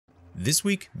This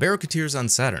week, Baro Ki'teers on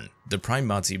Saturn. The prime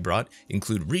mods he brought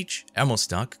include Reach, Ammo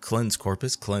Stock, Cleanse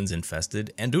Corpus, Cleanse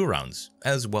Infested, and Dual Rounds,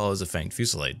 as well as a Fanged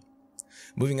Fusillade.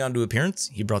 Moving on to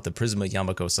appearance, he brought the Prisma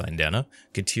Yamako Syandana,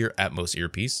 Ki'teer Atmos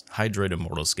Earpiece, Hydriod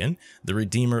Immortal Skin, the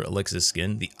Redeemer Elixis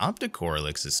Skin, the Opticor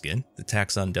Elixis Skin, the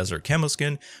Taxon Desert-Camo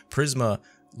Skin, Prisma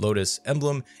Lotus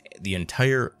Emblem, the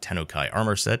entire Tannukai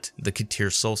Armor Set, the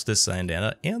Ki'teer Solstice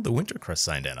Syandana, and the Wintercress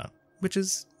Syandana, which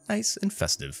is nice and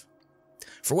festive.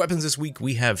 For weapons this week,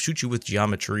 we have Shoot You With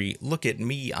Geometry, Look At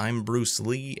Me, I'm Bruce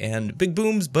Lee, and Big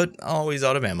Booms, but always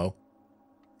out of ammo.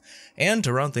 And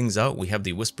to round things out, we have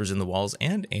the Whispers in the Walls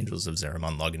and Angels of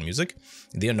Zariman login music,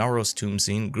 the Inaros Tomb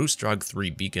Scene, Grustrag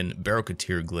Three Beacon, Baro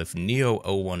Ki'teer Glyph, Neo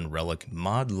O1 Relic,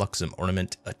 Mahd Luxxum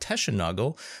Ornmanent, a Teshin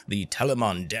Noggle, the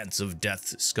Telamon Dance of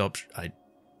Death sculpture, I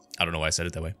don't know why I said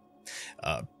it that way,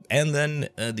 and then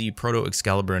the Proto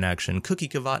Excalibur in action, Cookie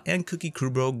Kavat, and Cookie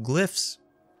Kubrow Glyphs.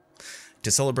 To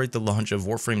celebrate the launch of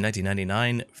Warframe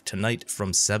 1999 tonight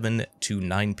from 7 to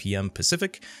 9 p.m.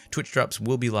 Pacific, Twitch drops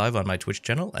will be live on my Twitch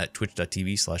channel at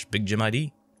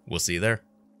twitch.tv/BigJimID. We'll see you there.